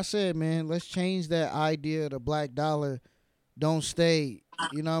 like I said, man, let's change that idea of the black dollar don't stay.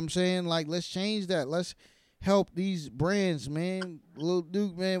 You know what I'm saying? Like, let's change that. Let's help these brands, man. Lil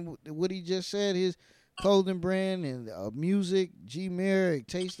Duke, man, what he just said, his clothing brand and music, G Merrick,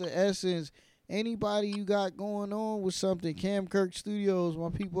 Taste of Essence, anybody you got going on with something, Cam Kirk Studios, my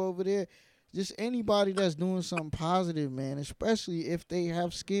people over there, just anybody that's doing something positive, man, especially if they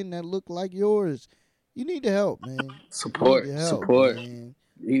have skin that look like yours. You need to help, man. You need to help, Support. man.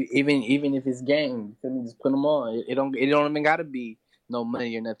 Even if it's game, you feel me? Just put them on. It don't even gotta be no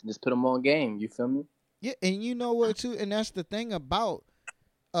money or nothing. Just put them on game. You feel me? Yeah, and you know what too, and that's the thing about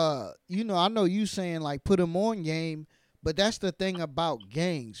I know you saying like put them on game, but that's the thing about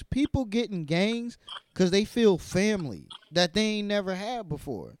gangs. People get in gangs because they feel family that they ain't never had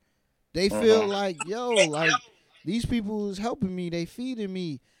before. They feel like, yo, like these people is helping me, they feeding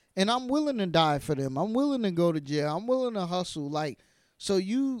me, and I'm willing to die for them. I'm willing to go to jail. I'm willing to hustle. Like, so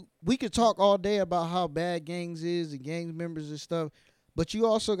we could talk all day about how bad gangs is and gang members and stuff, but you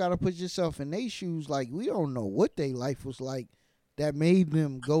also got to put yourself in their shoes. Like, we don't know what their life was like that made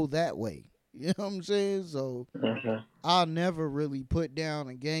them go that way. You know what I'm saying? So I'll never really put down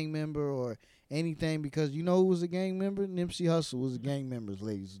a gang member or anything because you know who was a gang member? Nipsey Hussle was a gang member,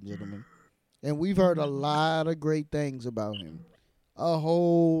 ladies and gentlemen. And we've heard a lot of great things about him. A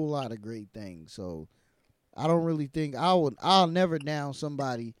whole lot of great things. So I don't really think I'll never down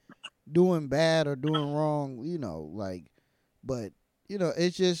somebody doing bad or doing wrong, like, but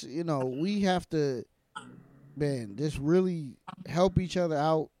it's just, we have to, man, just really help each other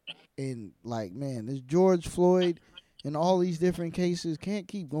out. And like, man, this George Floyd and all these different cases can't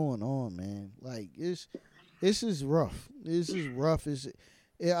keep going on, man. Like, this is rough. This is rough.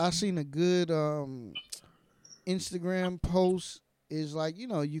 I seen a good Instagram post. Is like,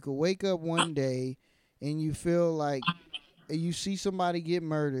 you could wake up one day and you feel like you see somebody get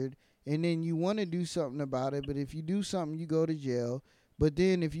murdered, and then you want to do something about it, but if you do something, you go to jail. But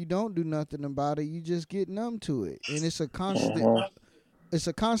then if you don't do nothing about it, you just get numb to it, and it's a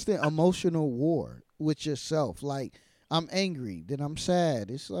constant emotional war with yourself. Like, I'm angry, then I'm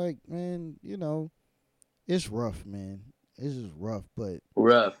sad. It's like, man, it's rough, man. It's just rough, but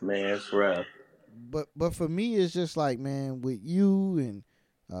Rough, man. It's rough. but for me, it's just like, man, with you and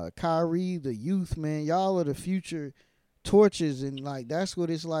Kyrie, the youth, man, y'all are the future torches, and like, that's what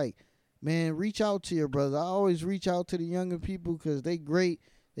it's like, man. Reach out to your brother. I always reach out to the younger people because they great.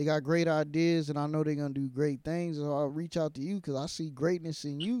 They got great ideas, and I know they're gonna do great things. So I'll reach out to you because I see greatness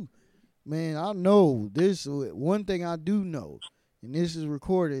in you, man. I know this one thing I do know, and this is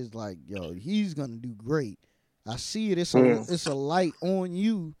recorded. Is like, yo, he's gonna do great. I see it. It's a light on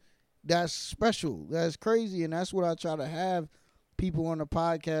you that's special. That's crazy, and that's what I try to have people on the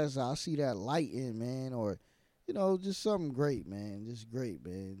podcast. I see that light in, man, or just something great, man. Just great,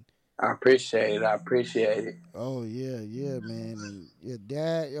 man. I appreciate it. I appreciate it. Oh yeah, man. And your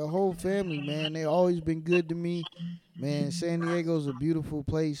dad, your whole family, man, they always been good to me. Man, San Diego's a beautiful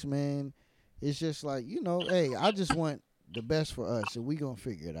place, man. It's just like, hey, I just want the best for us, and we gonna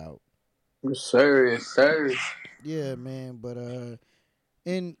figure it out. Yes, sir. Yes, sir. Yeah, man. But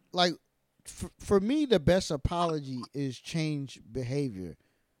and like, for me, the best apology is change behavior.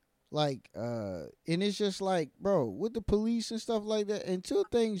 Like, and it's just like, bro, with the police and stuff like that, until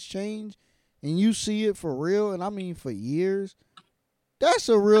things change and you see it for real, and I mean for years, that's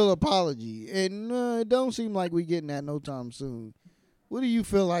a real apology. And it don't seem like we getting that no time soon. What do you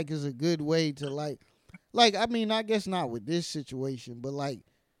feel like is a good way to I mean, I guess not with this situation, but like,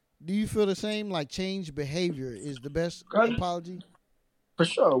 do you feel the same? Like, change behavior is the best apology? For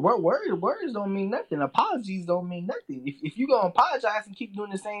sure. Words don't mean nothing. Apologies don't mean nothing. If you gonna apologize and keep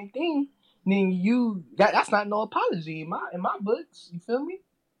doing the same thing, then that's not no apology in my books. You feel me?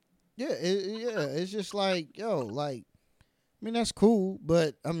 Yeah, it's just like, yo, like, I mean, that's cool,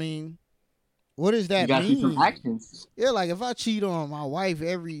 but I mean, what does that You gotta mean? see some actions. Yeah, like, if I cheat on my wife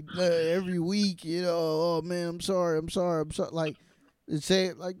every week, oh man, I'm sorry, like, say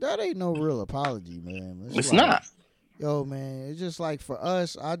it like that ain't no real apology, man. It's like, not. Yo, man, it's just like, for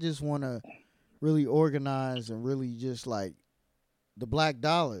us, I just want to really organize and really just like the black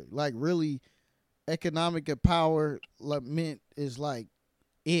dollar, like really economic empowerment is like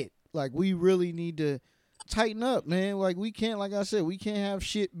it. Like, we really need to tighten up, man. Like, we can't, like I said, we can't have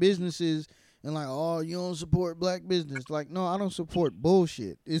shit businesses and like, oh, you don't support black business. Like, no, I don't support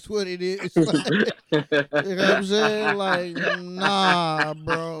bullshit. It's what it is. Like, you know what I'm saying? Like, nah,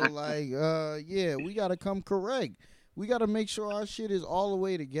 bro. Like, yeah, we got to come correct. We got to make sure our shit is all the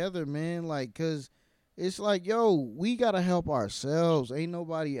way together, man. Like, because it's like, yo, we got to help ourselves. Ain't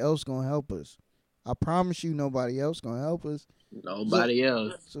nobody else going to help us. I promise you, nobody else going to help us. Nobody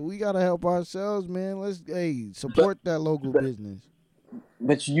else. So we got to help ourselves, man. Let's, support that local business.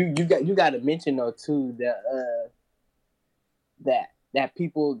 But you got to mention, though, too, that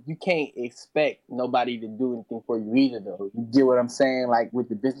people, you can't expect nobody to do anything for you either, though. You get what I'm saying? Like, with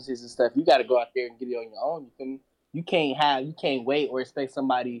the businesses and stuff, you got to go out there and get it on your own. You feel me? You can't wait or expect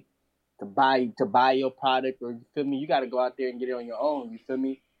somebody to buy your product, or you feel me? You got to go out there and get it on your own. You feel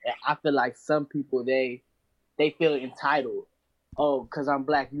me? And I feel like some people, they feel entitled. Oh, because I'm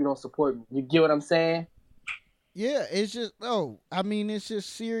black, you don't support me. You get what I'm saying? Yeah, it's just, I mean, it's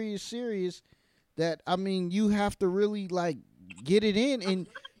just serious that, I mean, you have to really, like, get it in, and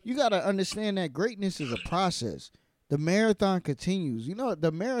you got to understand that greatness is a process. The marathon continues. You know what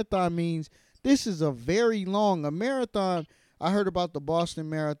the marathon means? This is a marathon. I heard about the Boston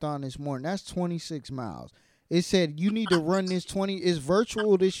Marathon this morning. That's 26 miles. It said you need to run this 20. It's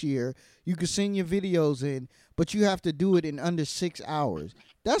virtual this year. You can send your videos in, but you have to do it in under 6 hours.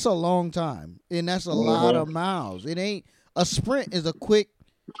 That's a long time, and that's a lot of miles. It ain't a sprint. Is a quick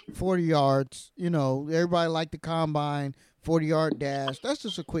 40 yards. You know, everybody like the combine 40-yard dash. That's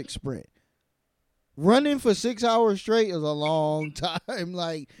just a quick sprint. Running for 6 hours straight is a long time.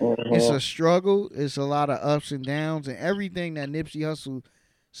 Like, it's a struggle. It's a lot of ups and downs, and everything that Nipsey Hussle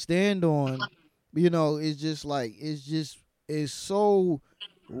stand on, is just like, it's so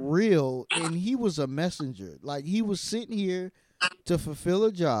real, and he was a messenger. Like, he was sitting here to fulfill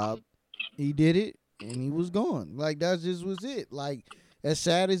a job. He did it, and he was gone. Like, that just was it. Like, as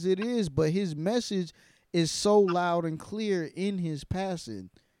sad as it is, but his message is so loud and clear in his passing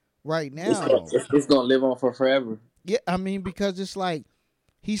right now. It's gonna live on for forever. Yeah, I mean, because it's like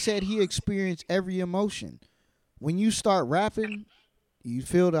he said he experienced every emotion. When you start rapping, you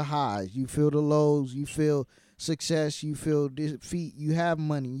feel the highs, you feel the lows, you feel success, you feel defeat. You have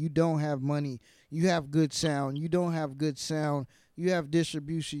money, you don't have money. You have good sound, you don't have good sound. You have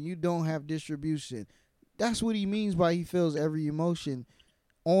distribution, you don't have distribution. That's what he means by he feels every emotion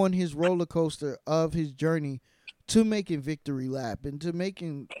on his roller coaster of his journey to making Victory Lap and to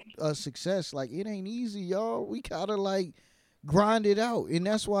making a success. Like, it ain't easy, y'all. We gotta like grind it out. And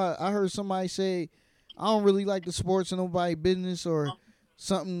that's why I heard somebody say, I don't really like the sports and nobody business or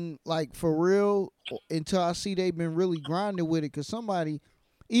something like for real until I see they've been really grinding with it. Cause somebody,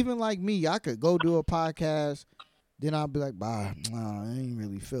 even like me, I could go do a podcast, then I'll be like, bye, nah, I ain't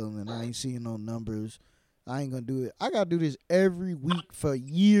really feeling it. I ain't seeing no numbers. I ain't gonna do it. I gotta do this every week for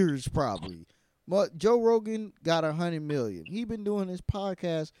years probably. But Joe Rogan got 100 million. He been doing this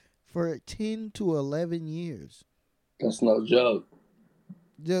podcast for 10 to 11 years. That's no joke.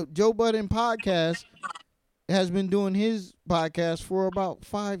 The Joe Budden podcast has been doing his podcast for about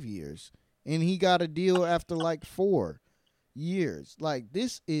 5 years. And he got a deal after like 4 years. Like,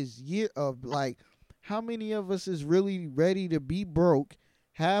 this is year of like, how many of us is really ready to be broke,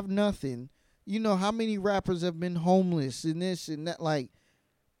 have nothing? You know, how many rappers have been homeless and this and that? Like,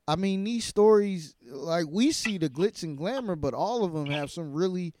 I mean, these stories, like, we see the glitz and glamour, but all of them have some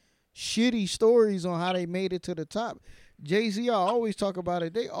really shitty stories on how they made it to the top. Jay-Z, I always talk about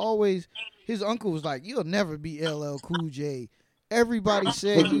it. His uncle was like, you'll never be LL Cool J. Everybody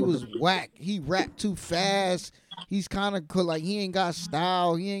said he was whack. He rapped too fast. He's kind of like, he ain't got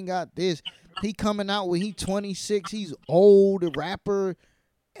style. He ain't got this. He coming out when he 26. He's old, a rapper,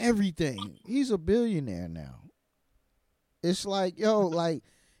 everything. He's a billionaire now. It's like, yo, like,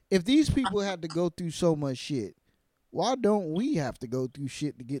 if these people had to go through so much shit, why don't we have to go through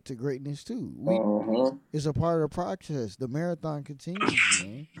shit to get to greatness too? It's a part of the process. The marathon continues,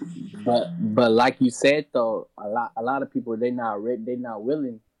 man. But like you said though, a lot of people they not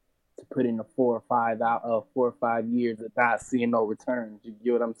willing to put in the 4 or 5 years without seeing no returns. You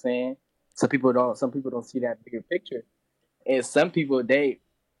get what I'm saying? Some people don't see that bigger picture, and some people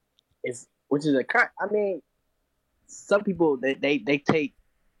some people they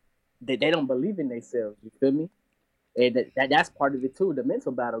don't believe in themselves. You feel me? And that's part of it too, the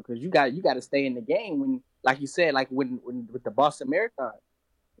mental battle, because you got to stay in the game when, like you said, like when with the Boston Marathon,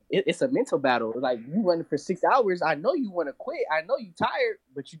 it's a mental battle. Like, you running for 6 hours, I know you want to quit, I know you tired,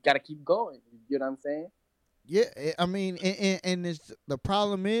 but you got to keep going. You get what I'm saying? Yeah, I mean, and the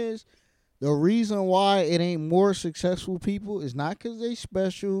problem is, the reason why it ain't more successful people is not because they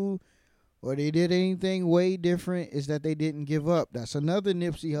special or they did anything way different, is that they didn't give up. That's another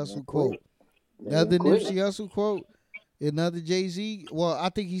Nipsey Hussle quote. Another Nipsey Hussle quote. Another Jay-Z. Well, I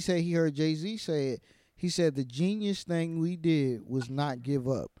think he said he heard Jay-Z say it. He said the genius thing we did was not give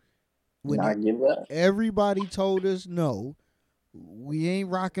up. Give up. Everybody told us no, we ain't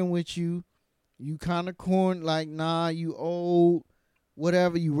rocking with you. You kind of corn, like, nah, you old,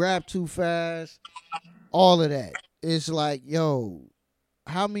 whatever. You rap too fast. All of that. It's like, yo,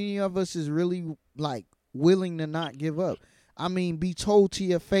 how many of us is really like willing to not give up? I mean, be told to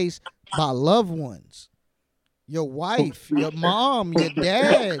your face by loved ones, your wife, your mom, your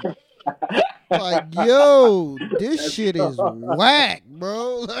dad, like, yo, this shit is whack,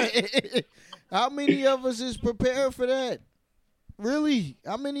 bro. Like, how many of us is prepared for that? Really?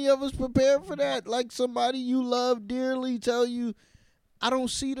 How many of us prepared for that? Like, somebody you love dearly tell you, I don't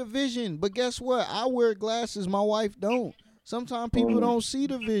see the vision. But guess what? I wear glasses. My wife don't. Sometimes people don't see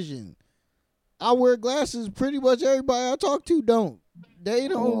the vision. I wear glasses. Pretty much everybody I talk to don't. They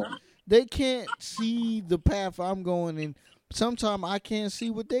don't. They can't see the path I'm going, and sometimes I can't see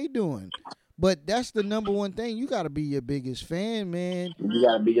what they doing. But that's the number one thing. You got to be your biggest fan, man. You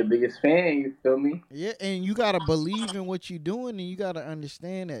got to be your biggest fan, you feel me? Yeah, and you got to believe in what you're doing, and you got to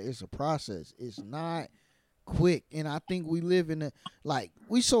understand that it's a process. It's not quick. And I think we live in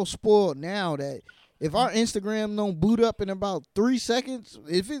we so spoiled now that if our Instagram don't boot up in about 3 seconds,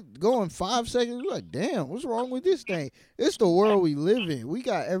 if it's going 5 seconds, we're like, damn, what's wrong with this thing? It's the world we live in. We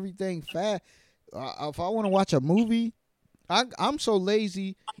got everything fast. If I want to watch a movie, I'm so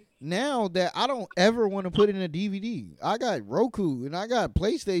lazy now that I don't ever want to put in a DVD. I got Roku and I got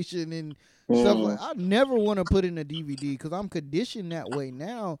PlayStation and stuff like that. I never want to put in a DVD because I'm conditioned that way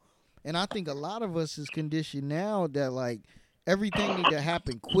now. And I think a lot of us is conditioned now that, like, everything need to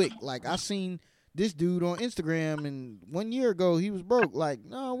happen quick. Like I seen this dude on Instagram, and 1 year ago he was broke. Like,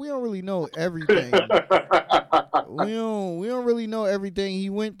 no, we don't really know everything. We don't really know everything he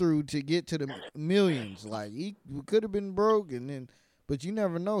went through to get to the millions. Like he could have been broke, and then, but you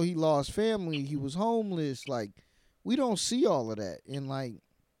never know. He lost family. He was homeless. Like we don't see all of that. And like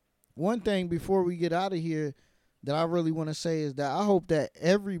one thing before we get out of here that I really want to say is that I hope that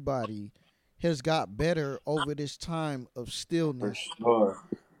everybody has got better over this time of stillness. For sure.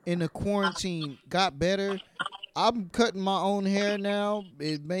 In the quarantine, got better. I'm cutting my own hair now.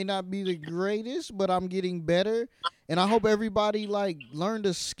 It may not be the greatest, but I'm getting better. And I hope everybody like learned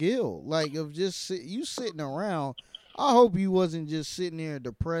a skill, like of just you sitting around. I hope you wasn't just sitting there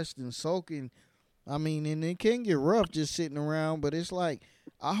depressed and sulking. I mean, and it can get rough just sitting around, but it's like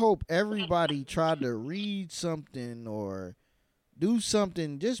I hope everybody tried to read something or do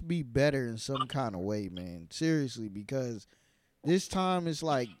something, just be better in some kind of way, man. Seriously, because this time is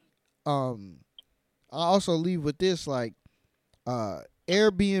like, I also leave with this, like,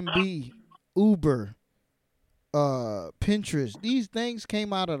 Airbnb, Uber, Pinterest. These things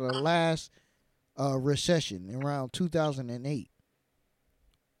came out of the last recession around 2008.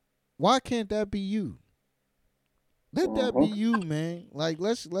 Why can't that be you? Let that be you, man. Like,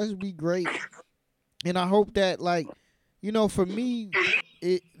 let's be great. And I hope that, like, you know, for me,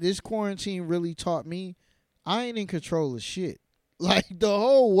 this quarantine really taught me I ain't in control of shit. Like the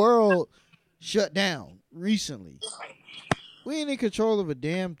whole world shut down recently. We ain't in control of a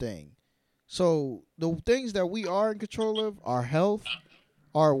damn thing. So the things that we are in control of, our health,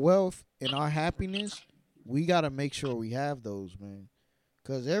 our wealth, and our happiness, we gotta make sure we have those, man.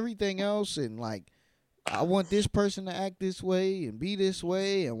 Cause everything else and like I want this person to act this way and be this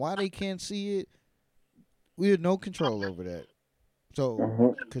way and why they can't see it, we have no control over that.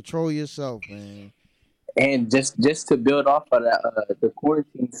 So control yourself, man. And just to build off of that, the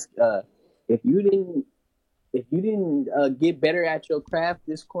quarantines. If you didn't get better at your craft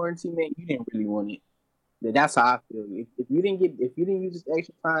this quarantine, man, you didn't really want it. That's how I feel. If you didn't use this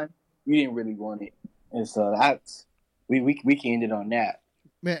extra time, you didn't really want it. And so that's we can end it on that.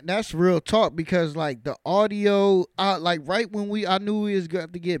 Man, that's real talk because like the audio, like right when I knew we was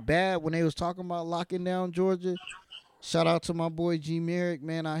going to get bad when they was talking about locking down Georgia. Shout out to my boy G Merrick,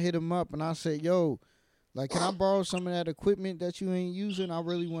 man. I hit him up and I said, "Yo, like, can I borrow some of that equipment that you ain't using? I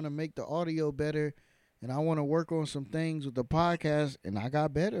really want to make the audio better, and I want to work on some things with the podcast." And I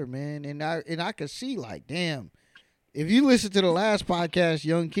got better, man. And I could see like, damn, if you listen to the last podcast,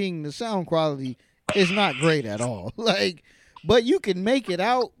 Young King, the sound quality is not great at all. Like, but you can make it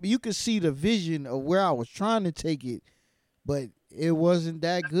out. You can see the vision of where I was trying to take it, but it wasn't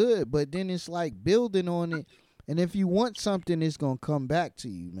that good. But then it's like building on it. And if you want something, it's going to come back to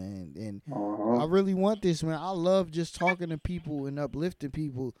you, man. And I really want this, man. I love just talking to people and uplifting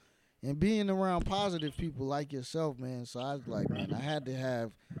people and being around positive people like yourself, man. So I was like, man, I had to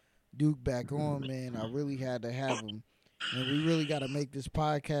have Duke back on, man. I really had to have him. And we really got to make this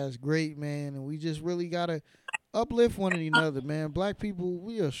podcast great, man. And we just really got to uplift one another, man. Black people,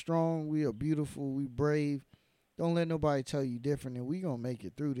 we are strong. We are beautiful. We brave. Don't let nobody tell you different. And we going to make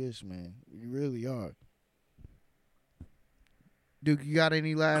it through this, man. We really are. Duke, you got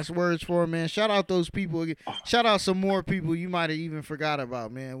any last words for him, man? Shout out those people. Shout out some more people you might have even forgot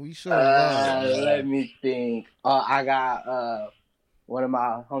about, man. We sure love. Let me think. I got one of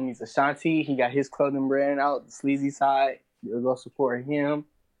my homies, Ashanti. He got his clothing brand out, the Sleazy Side. We'll go support him.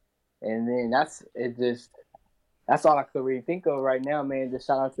 And then that's all I could really think of right now, man. Just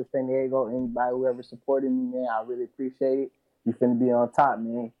shout out to San Diego, anybody whoever supported me, man. I really appreciate it. You finna be on top,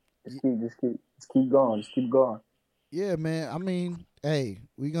 man. Just keep going. Just keep going. Yeah, man. I mean, hey,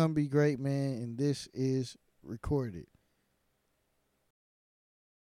 we gonna be great, man, and this is recorded.